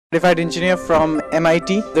Certified engineer from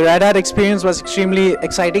MIT. The Red Hat experience was extremely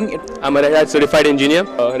exciting. I'm a Red Hat certified engineer.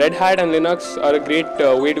 Red Hat and Linux are a great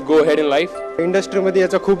way to go ahead in life. Industry मध्ये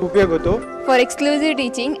याचा खूप उपयोग होतो. For exclusive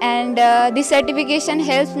teaching, and this certification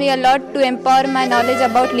helps me a lot to empower my knowledge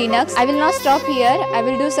about Linux. I will not stop here. I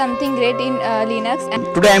will do something great in Linux. And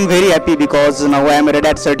today I am very happy because now I am a Red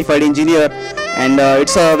Hat certified engineer, and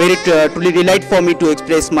it's a very truly delight for me to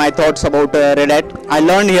express my thoughts about Red Hat. I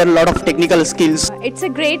learned here a lot of technical skills. It's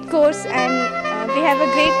a great course, and we have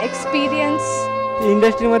a great experience.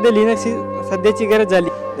 Industry मध्ये Linux ही सध्याची गरज झाली.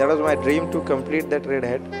 That was my dream to complete that Red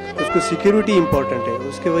Hat. उसको security important है,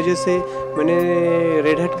 उसके वजह से मैंने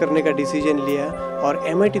रेड हैट करने का डिसीजन लिया और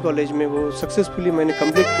MIT कॉलेज में वो सक्सेसफुली मैंने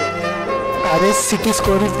कंप्लीट किया. RHCE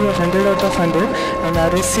score is 100 out of 100 and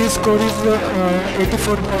RHCE score is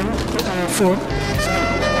 84.4. So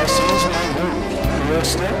as soon as my goal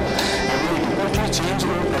towards that, I will immediately change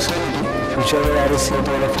my personality. Future में RHCE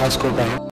तो मेरा fast score का है.